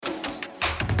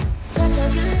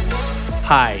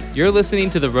Hi, you're listening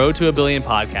to the Road to a Billion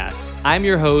podcast. I'm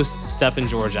your host, Stefan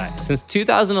Georgi. Since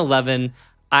 2011,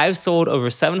 I've sold over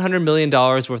 $700 million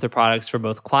worth of products for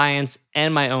both clients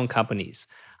and my own companies.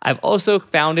 I've also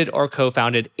founded or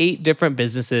co-founded 8 different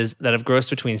businesses that have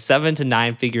grossed between 7 to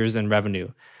 9 figures in revenue.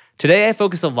 Today, I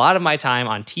focus a lot of my time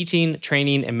on teaching,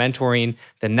 training, and mentoring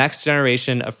the next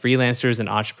generation of freelancers and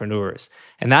entrepreneurs.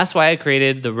 And that's why I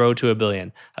created The Road to a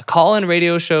Billion, a call-in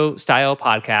radio show style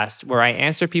podcast where I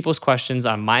answer people's questions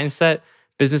on mindset,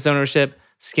 business ownership,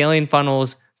 scaling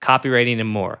funnels, copywriting, and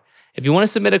more. If you want to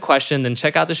submit a question, then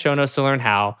check out the show notes to learn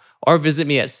how, or visit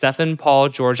me at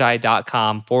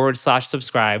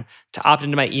stefanpaulgeorgi.com/subscribe to opt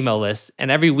into my email list.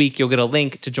 And every week you'll get a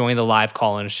link to join the live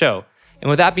call-in show. And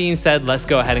with that being said, let's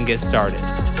go ahead and get started.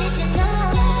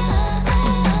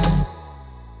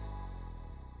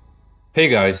 Hey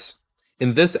guys,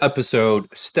 in this episode,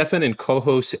 Stefan and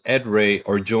co-host Ed Ray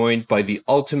are joined by the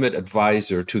ultimate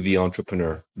advisor to the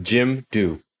entrepreneur, Jim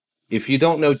Du. If you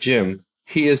don't know Jim,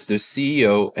 he is the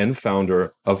CEO and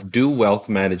founder of Du Wealth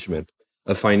Management,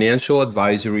 a financial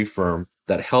advisory firm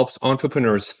that helps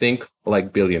entrepreneurs think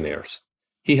like billionaires.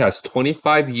 He has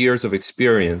 25 years of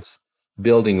experience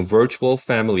building virtual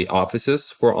family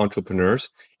offices for entrepreneurs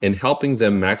and helping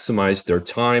them maximize their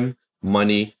time,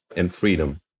 money, and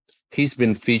freedom. He's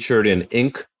been featured in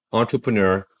Inc.,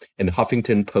 Entrepreneur, and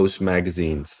Huffington Post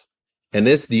magazines, and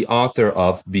is the author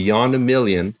of Beyond a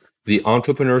Million, the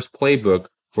Entrepreneur's Playbook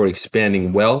for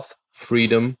Expanding Wealth,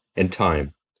 Freedom, and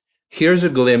Time. Here's a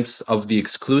glimpse of the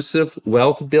exclusive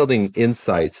wealth-building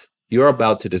insights you're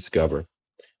about to discover.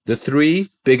 The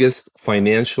 3 biggest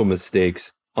financial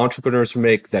mistakes entrepreneurs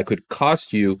make that could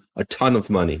cost you a ton of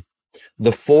money.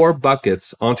 The 4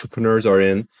 buckets entrepreneurs are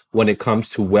in when it comes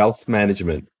to wealth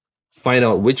management. Find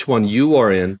out which one you are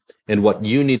in and what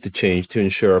you need to change to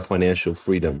ensure financial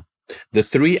freedom. The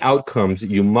 3 outcomes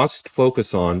you must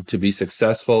focus on to be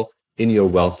successful in your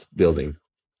wealth building.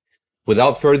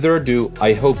 Without further ado,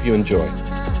 I hope you enjoy.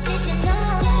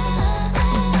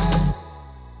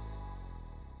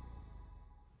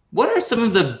 What are some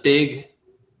of the big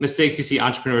mistakes you see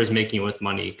entrepreneurs making with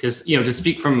money? Because, to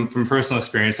speak from personal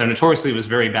experience, I notoriously was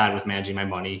very bad with managing my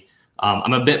money.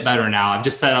 I'm a bit better now. I've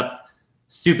just set up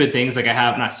stupid things. Like I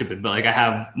have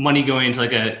money going into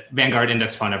like a Vanguard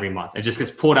index fund every month. It just gets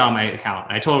pulled out of my account.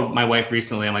 And I told my wife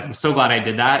recently, I'm so glad I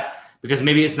did that, because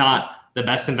maybe it's not the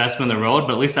best investment in the world,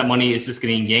 but at least that money is just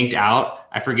getting yanked out.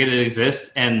 I forget it exists.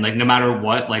 And no matter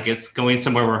what, it's going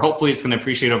somewhere where hopefully it's going to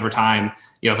appreciate over time.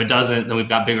 If it doesn't, then we've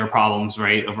got bigger problems,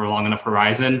 right, over a long enough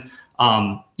horizon.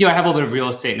 I have a little bit of real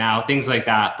estate now, things like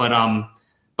that. But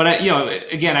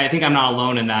again, I think I'm not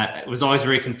alone in that. It was always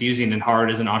very confusing and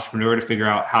hard as an entrepreneur to figure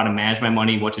out how to manage my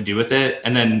money, what to do with it,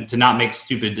 and then to not make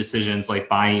stupid decisions like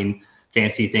buying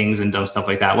fancy things and dumb stuff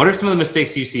like that. What are some of the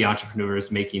mistakes you see entrepreneurs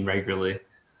making regularly?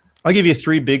 I'll give you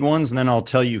 3 big ones, and then I'll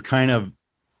tell you kind of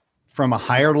from a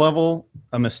higher level,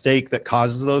 a mistake that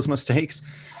causes those mistakes.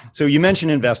 So you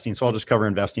mentioned investing, so I'll just cover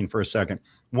investing for a second.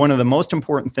 One of the most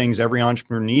important things every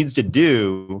entrepreneur needs to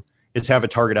do is have a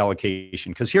target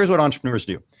allocation, because here's what entrepreneurs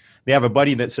do. They have a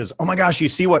buddy that says, oh my gosh, you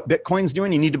see what Bitcoin's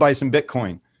doing? You need to buy some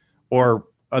Bitcoin, or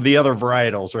the other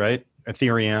varietals, right?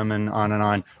 Ethereum and on and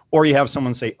on. Or you have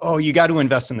someone say, oh, you got to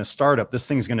invest in this startup. This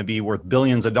thing's going to be worth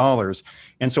billions of dollars.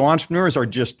 And so entrepreneurs are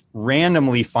just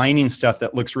randomly finding stuff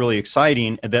that looks really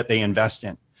exciting that they invest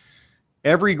in.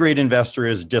 Every great investor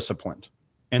is disciplined.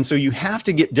 And so you have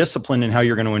to get disciplined in how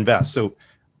you're going to invest. So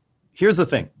here's the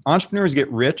thing. Entrepreneurs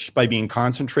get rich by being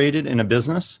concentrated in a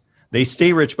business. They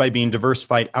stay rich by being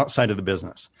diversified outside of the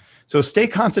business. So stay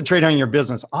concentrated on your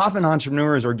business. Often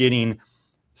entrepreneurs are getting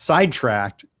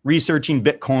sidetracked researching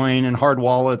Bitcoin and hard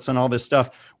wallets and all this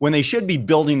stuff when they should be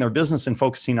building their business and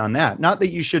focusing on that. Not that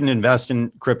you shouldn't invest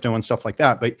in crypto and stuff like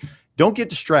that, but don't get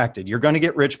distracted. You're going to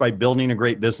get rich by building a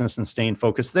great business and staying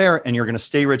focused there, and you're going to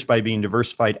stay rich by being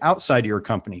diversified outside of your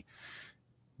company.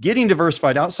 Getting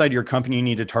diversified outside of your company, you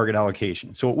need a target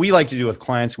allocation. So what we like to do with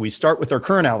clients, we start with our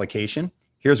current allocation.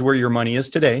 Here's where your money is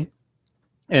today,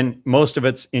 and most of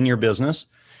it's in your business.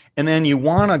 And then you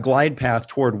want a glide path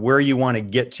toward where you want to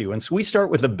get to. And so we start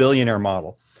with a billionaire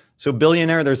model. So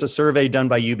billionaire, there's a survey done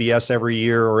by UBS every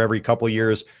year or every couple of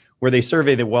years where they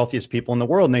survey the wealthiest people in the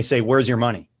world and they say, where's your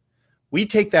money? We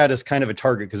take that as kind of a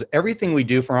target because everything we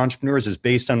do for entrepreneurs is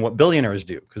based on what billionaires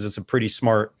do, because it's a pretty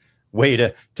smart way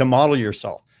to model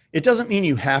yourself. It doesn't mean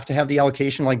you have to have the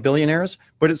allocation like billionaires,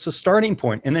 but it's a starting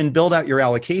point, and then build out your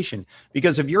allocation.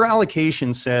 Because if your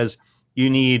allocation says you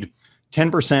need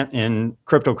 10% in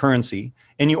cryptocurrency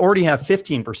and you already have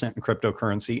 15% in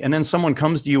cryptocurrency, and then someone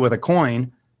comes to you with a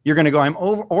coin, you're going to go, I'm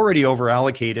already over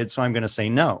allocated, so I'm going to say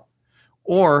no.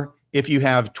 Or if you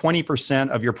have 20%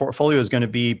 of your portfolio is going to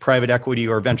be private equity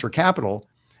or venture capital,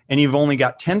 and you've only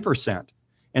got 10%,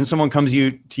 and someone comes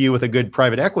to you with a good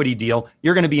private equity deal,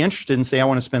 you're going to be interested and say, I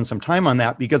want to spend some time on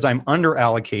that because I'm under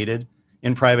allocated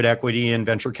in private equity and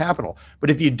venture capital. But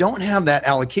if you don't have that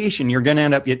allocation, you're going to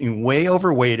end up getting way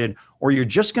overweighted, or you're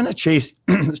just going to chase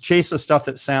the stuff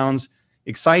that sounds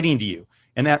exciting to you.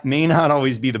 And that may not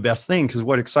always be the best thing, because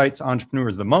what excites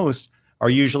entrepreneurs the most are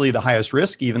usually the highest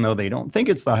risk, even though they don't think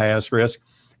it's the highest risk.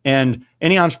 And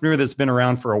any entrepreneur that's been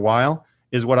around for a while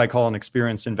is what I call an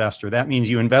experienced investor. That means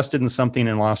you invested in something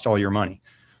and lost all your money.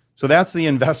 So that's the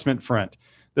investment front.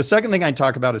 The second thing I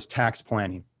talk about is tax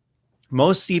planning.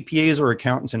 Most CPAs or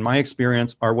accountants, in my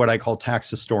experience, are what I call tax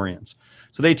historians.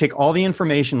 So they take all the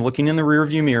information looking in the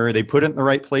rearview mirror, they put it in the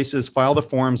right places, file the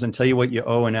forms, and tell you what you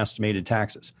owe in estimated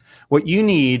taxes. What you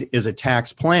need is a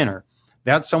tax planner.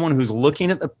 That's someone who's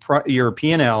looking at your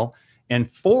P&L and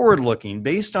forward-looking,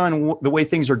 based on the way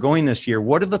things are going this year.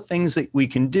 What are the things that we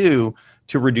can do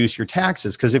to reduce your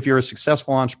taxes? Because if you're a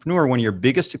successful entrepreneur, one of your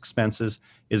biggest expenses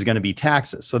is going to be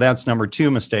taxes. So that's number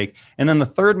two mistake. And then the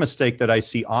third mistake that I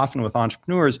see often with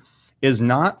entrepreneurs is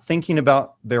not thinking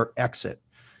about their exit.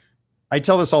 I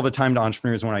tell this all the time to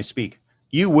entrepreneurs when I speak.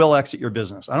 You will exit your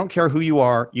business. I don't care who you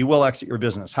are, you will exit your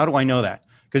business. How do I know that?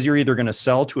 Because you're either going to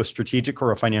sell to a strategic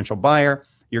or a financial buyer,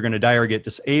 you're going to die or get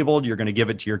disabled, you're going to give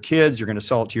it to your kids, you're going to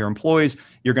sell it to your employees,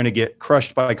 you're going to get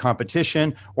crushed by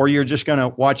competition, or you're just going to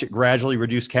watch it gradually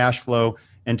reduce cash flow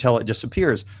until it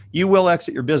disappears. You will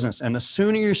exit your business. And the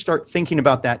sooner you start thinking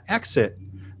about that exit,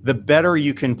 the better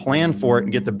you can plan for it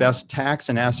and get the best tax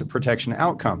and asset protection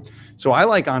outcome. So I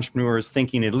like entrepreneurs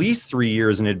thinking at least 3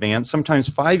 years in advance, sometimes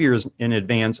 5 years in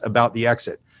advance about the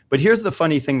exit. But here's the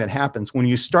funny thing that happens. When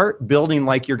you start building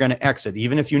like you're going to exit,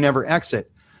 even if you never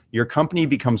exit, your company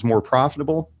becomes more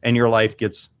profitable and your life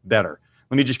gets better.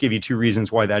 Let me just give you 2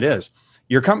 reasons why that is.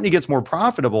 Your company gets more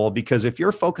profitable because if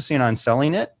you're focusing on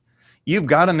selling it, you've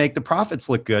got to make the profits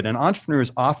look good. And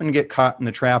entrepreneurs often get caught in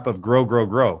the trap of grow, grow,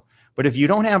 grow. But if you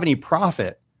don't have any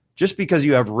profit, just because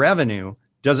you have revenue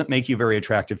doesn't make you very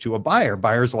attractive to a buyer.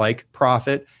 Buyers like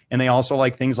profit, and they also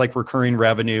like things like recurring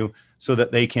revenue so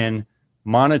that they can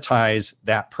monetize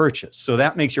that purchase. So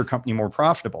that makes your company more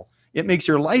profitable. It makes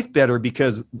your life better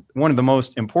because one of the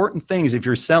most important things if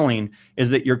you're selling is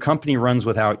that your company runs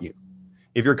without you.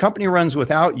 If your company runs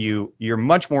without you, you're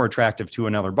much more attractive to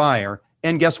another buyer.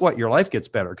 And guess what? Your life gets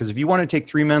better. Because if you want to take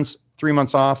 3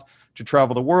 months off to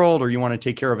travel the world, or you want to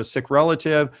take care of a sick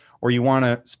relative, or you want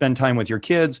to spend time with your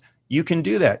kids, you can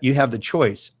do that. You have the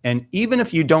choice. And even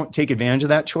if you don't take advantage of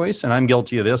that choice, and I'm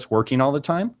guilty of this working all the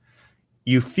time,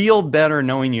 you feel better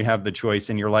knowing you have the choice,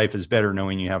 and your life is better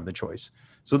knowing you have the choice.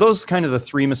 So those are kind of the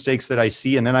 3 mistakes that I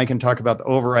see. And then I can talk about the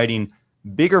overriding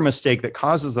bigger mistake that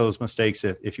causes those mistakes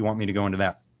if you want me to go into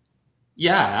that.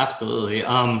 Yeah, absolutely.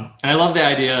 And I love the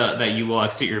idea that you will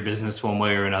exit your business one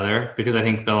way or another, because I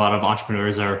think that a lot of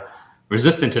entrepreneurs are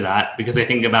resistant to that because they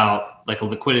think about like a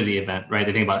liquidity event, right?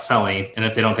 They think about selling. And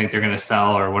if they don't think they're going to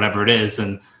sell or whatever it is,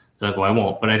 then they're like, well, I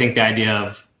won't. But I think the idea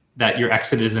of that your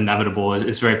exit is inevitable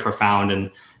is very profound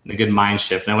and a good mind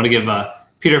shift. And I want to give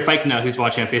Peter Feichner, who's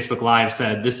watching on Facebook Live,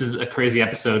 said, this is a crazy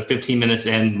episode, 15 minutes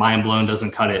in, mind blown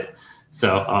doesn't cut it.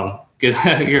 So good.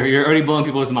 You're already blowing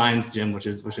people's minds, Jim, which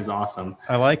is awesome.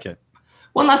 I like it.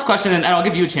 One last question, and I'll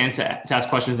give you a chance to ask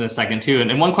questions in a second too.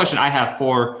 And one question I have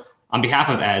on behalf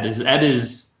of Ed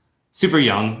is super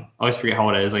young. I always forget how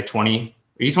old Ed is, like 20.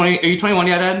 Are you 20? Are you 21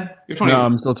 yet, Ed? You're 20. No,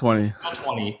 I'm still 20. Not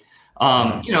 20.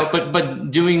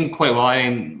 But doing quite well.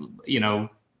 And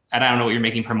I don't know what you're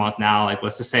making per month now. Like,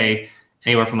 let's just say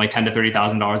anywhere from like $10,000 to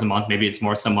 $30,000 a month. Maybe it's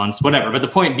more some months, whatever. But the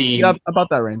point being, yeah, about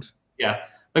that range. Yeah.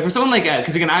 Like for someone like Ed,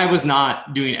 because again, I was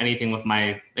not doing anything with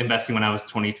my investing when I was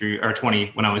 23 or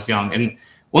 20 when I was young. And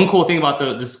one cool thing about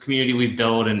this community we've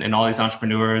built and all these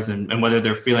entrepreneurs and whether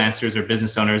they're freelancers or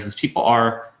business owners is people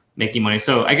are making money.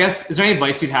 So I guess, is there any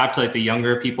advice you'd have to like the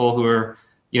younger people who are,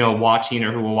 watching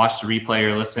or who will watch the replay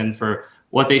or listen for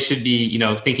what they should be,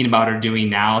 thinking about or doing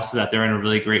now so that they're in a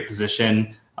really great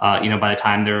position, by the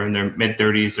time they're in their mid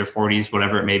 30s or 40s,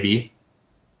 whatever it may be?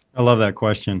 I love that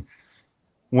question.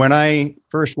 When I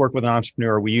first work with an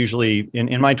entrepreneur, we usually,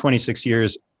 in my 26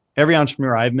 years, every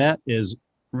entrepreneur I've met is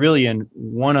really in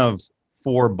one of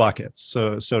 4 buckets,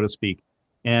 so to speak.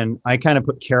 And I kind of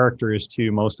put characters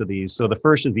to most of these. So the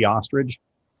first is the ostrich.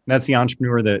 That's the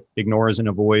entrepreneur that ignores and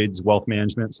avoids wealth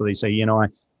management. So they say,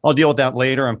 I'll deal with that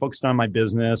later. I'm focused on my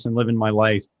business and living my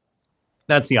life.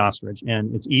 That's the ostrich.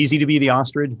 And it's easy to be the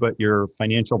ostrich, but your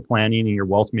financial planning and your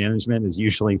wealth management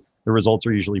the results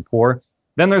are usually poor.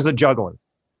 Then there's a juggler.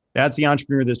 That's the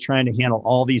entrepreneur that's trying to handle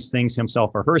all these things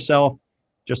himself or herself.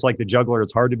 Just like the juggler,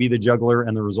 it's hard to be the juggler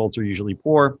and the results are usually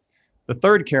poor. The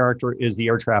third character is the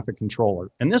air traffic controller.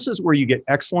 And this is where you get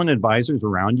excellent advisors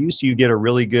around you. So you get a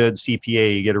really good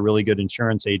CPA, you get a really good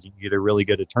insurance agent, you get a really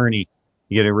good attorney,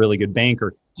 you get a really good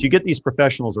banker. So you get these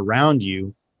professionals around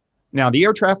you. Now, the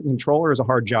air traffic controller is a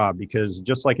hard job because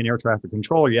just like an air traffic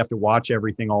controller, you have to watch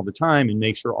everything all the time and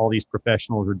make sure all these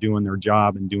professionals are doing their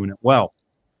job and doing it well.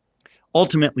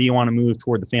 Ultimately, you want to move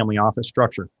toward the family office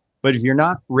structure. But if you're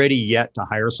not ready yet to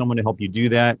hire someone to help you do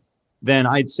that, then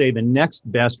I'd say the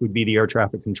next best would be the air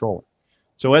traffic controller.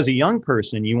 So as a young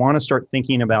person, you want to start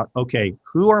thinking about, okay,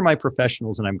 who are my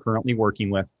professionals that I'm currently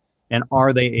working with, and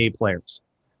are they A players?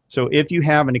 So if you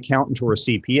have an accountant or a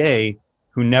CPA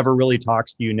who never really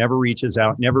talks to you, never reaches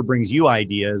out, never brings you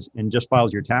ideas, and just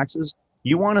files your taxes,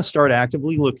 you want to start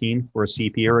actively looking for a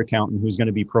CPA or accountant who's going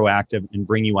to be proactive and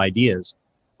bring you ideas.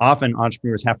 Often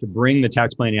entrepreneurs have to bring the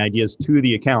tax planning ideas to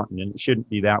the accountant, and it shouldn't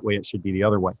be that way. It should be the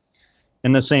other way.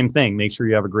 And the same thing, make sure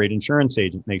you have a great insurance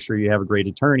agent, make sure you have a great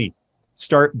attorney.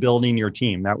 Start building your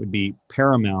team. That would be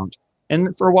paramount.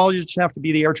 And for a while, you just have to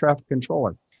be the air traffic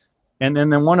controller. And then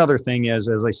one other thing is,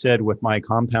 as I said, with my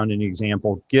compounding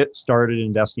example, get started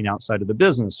investing outside of the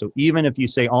business. So even if you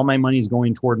say all my money is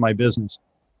going toward my business,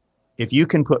 if you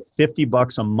can put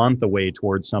 $50 a month away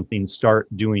towards something, start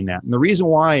doing that. And the reason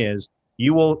why is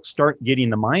you will start getting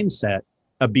the mindset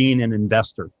of being an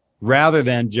investor rather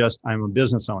than just I'm a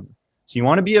business owner. So you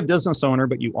want to be a business owner,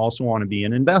 but you also want to be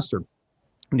an investor.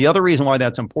 And the other reason why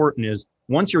that's important is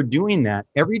once you're doing that,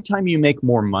 every time you make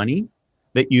more money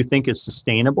that you think is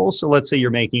sustainable. So let's say you're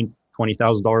making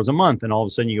 $20,000 a month and all of a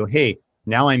sudden you go, hey,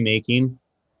 now I'm making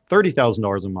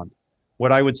 $30,000 a month.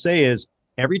 What I would say is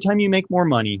every time you make more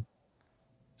money,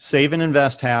 save and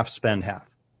invest half, spend half.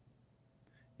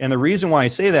 And the reason why I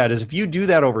say that is if you do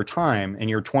that over time and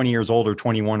you're 20 years old or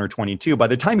 21 or 22, by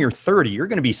the time you're 30, you're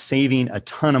going to be saving a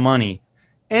ton of money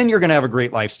and you're going to have a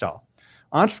great lifestyle.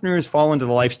 Entrepreneurs fall into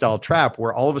the lifestyle trap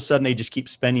where all of a sudden they just keep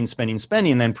spending.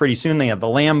 And then pretty soon they have the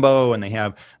Lambo and they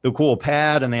have the cool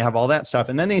pad and they have all that stuff.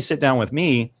 And then they sit down with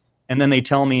me and then they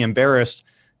tell me embarrassed,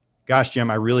 gosh,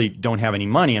 Jim, I really don't have any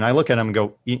money. And I look at them and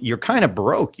go, you're kind of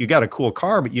broke. You got a cool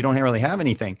car, but you don't really have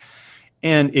anything.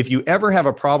 And if you ever have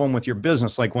a problem with your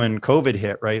business, like when COVID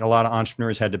hit, right? A lot of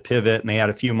entrepreneurs had to pivot and they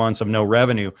had a few months of no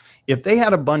revenue. If they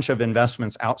had a bunch of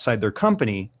investments outside their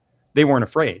company, they weren't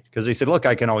afraid because they said, look,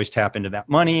 I can always tap into that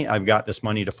money. I've got this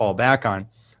money to fall back on.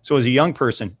 So as a young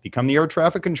person, become the air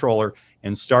traffic controller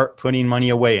and start putting money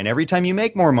away. And every time you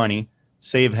make more money,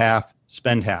 save half,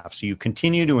 spend half. So you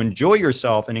continue to enjoy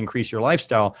yourself and increase your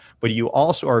lifestyle, but you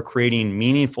also are creating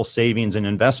meaningful savings and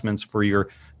investments for your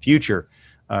future.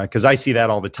 Because I see that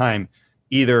all the time.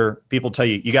 Either people tell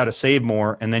you got to save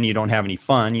more and then you don't have any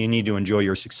fun. You need to enjoy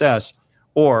your success.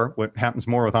 Or what happens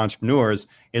more with entrepreneurs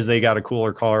is they got a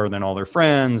cooler car than all their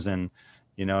friends. And,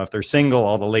 if they're single,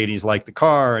 all the ladies like the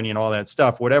car and, all that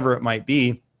stuff, whatever it might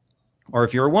be. Or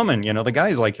if you're a woman, the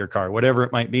guys like your car, whatever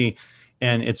it might be.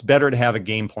 And it's better to have a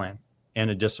game plan and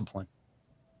a discipline.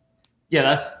 Yeah,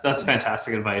 that's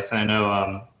fantastic advice. And I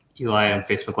know Eli on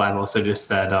Facebook Live also just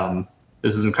said,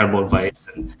 this is incredible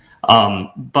advice.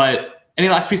 But any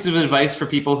last piece of advice for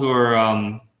people who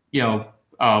are,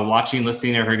 watching,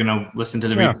 listening, or who are going to listen to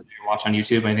the video or watch on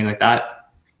YouTube, anything like that?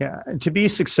 Yeah. To be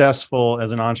successful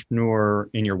as an entrepreneur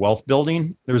in your wealth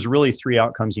building, there's really 3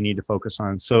 outcomes you need to focus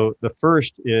on. So the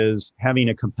first is having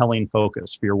a compelling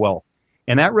focus for your wealth.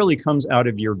 And that really comes out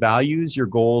of your values, your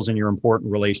goals, and your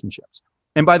important relationships.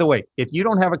 And by the way, if you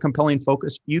don't have a compelling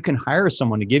focus, you can hire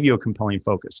someone to give you a compelling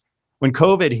focus. When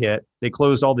COVID hit, they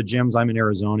closed all the gyms. I'm in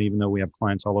Arizona, even though we have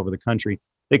clients all over the country.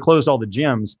 They closed all the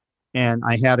gyms. And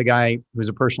I had a guy who's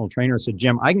a personal trainer said,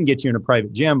 Jim, I can get you in a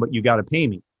private gym, but you got to pay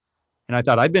me. And I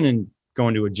thought, I've been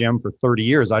going to a gym for 30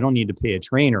 years. I don't need to pay a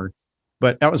trainer.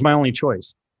 But that was my only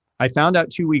choice. I found out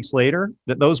 2 weeks later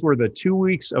that those were the 2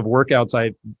 weeks of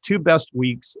workouts, 2 best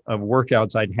weeks of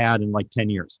workouts I'd had in like 10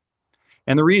 years.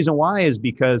 And the reason why is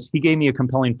because he gave me a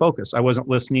compelling focus. I wasn't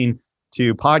listening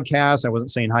to podcasts. I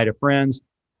wasn't saying hi to friends.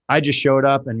 I just showed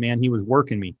up and man, he was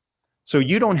working me. So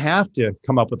you don't have to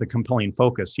come up with a compelling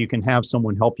focus. You can have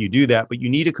someone help you do that, but you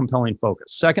need a compelling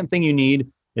focus. Second thing you need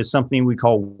is something we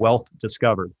call wealth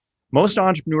discovered. Most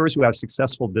entrepreneurs who have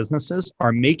successful businesses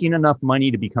are making enough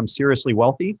money to become seriously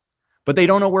wealthy, but they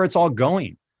don't know where it's all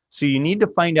going. So you need to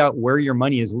find out where your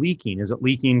money is leaking. Is it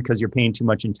leaking because you're paying too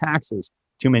much in taxes,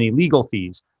 too many legal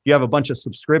fees? You have a bunch of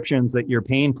subscriptions that you're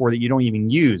paying for that you don't even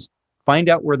use. Find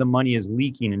out where the money is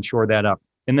leaking and shore that up.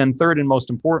 And then third and most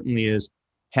importantly is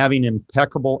having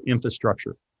impeccable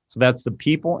infrastructure. So that's the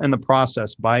people and the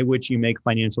process by which you make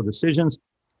financial decisions.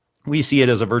 We see it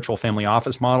as a virtual family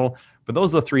office model But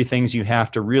those are the three things you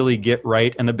have to really get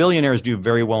right. And the billionaires do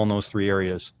very well in those three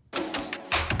areas.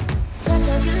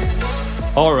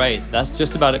 All right, that's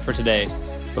just about it for today.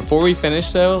 Before we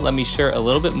finish though, let me share a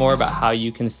little bit more about how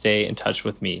you can stay in touch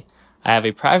with me. I have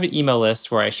a private email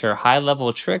list where I share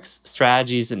high-level tricks,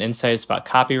 strategies, and insights about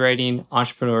copywriting,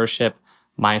 entrepreneurship,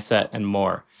 mindset, and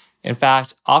more. In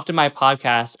fact, often my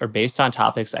podcasts are based on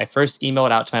topics I first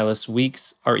emailed out to my list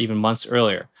weeks or even months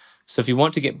earlier. So if you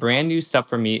want to get brand new stuff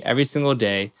from me every single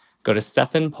day, go to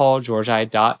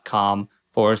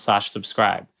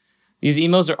stephanpaulgeorgi.com/subscribe. These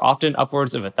emails are often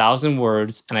upwards of 1,000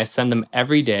 words, and I send them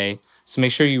every day, so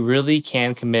make sure you really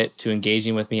can commit to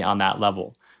engaging with me on that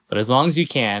level. But as long as you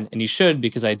can, and you should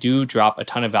because I do drop a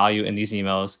ton of value in these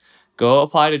emails, go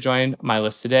apply to join my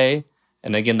list today.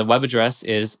 And again, the web address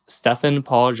is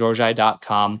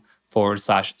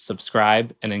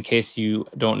stephanpaulgeorgi.com/subscribe. And in case you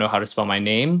don't know how to spell my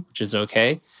name, which is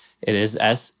okay, it is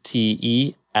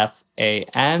Stefan,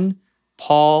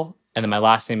 Paul, and then my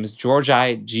last name is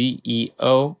Georgi,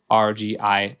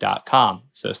 GEORGI.com.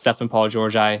 So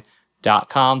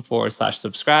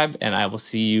stephanpaulgeorgi.com/subscribe, and I will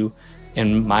see you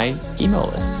in my email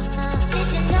list.